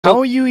Where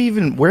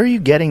are you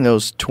getting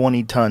those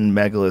 20-ton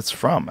megaliths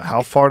from?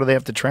 How far do they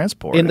have to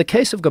transport? In the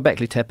case of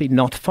Gobekli Tepe,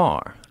 not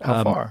far.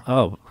 How far?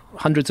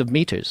 Hundreds of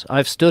meters.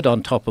 I've stood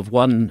on top of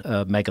one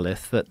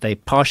megalith that they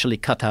partially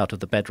cut out of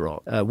the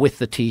bedrock with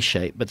the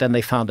T-shape, but then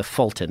they found a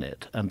fault in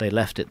it and they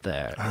left it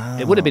there. Oh.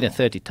 It would have been a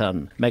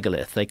 30-ton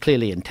megalith. They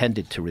clearly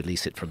intended to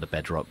release it from the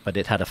bedrock, but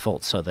it had a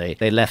fault, so they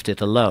left it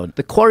alone.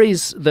 The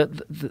quarries,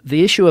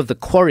 the issue of the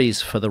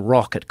quarries for the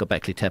rock at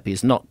Gobekli Tepe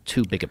is not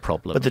too big a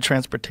problem. But the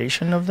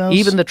transportation of those?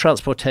 Even the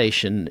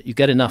transportation, you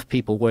get enough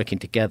people working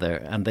together,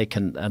 and they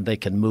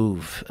can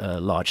move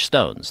large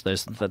stones.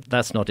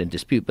 That's not in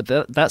dispute. But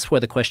that's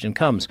where the question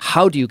comes.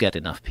 How do you get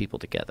enough people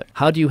together?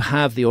 How do you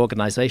have the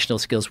organizational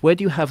skills? Where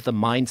do you have the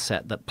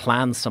mindset that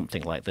plans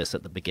something like this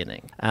at the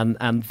beginning?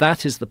 And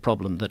that is the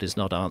problem that is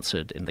not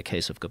answered in the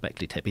case of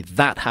Gobekli Tepe.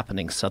 That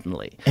happening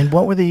suddenly. And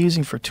what were they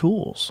using for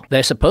tools?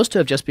 They're supposed to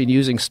have just been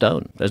using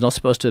stone. There's not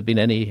supposed to have been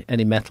any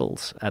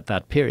metals at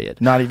that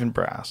period. Not even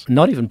brass?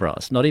 Not even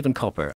brass, not even copper.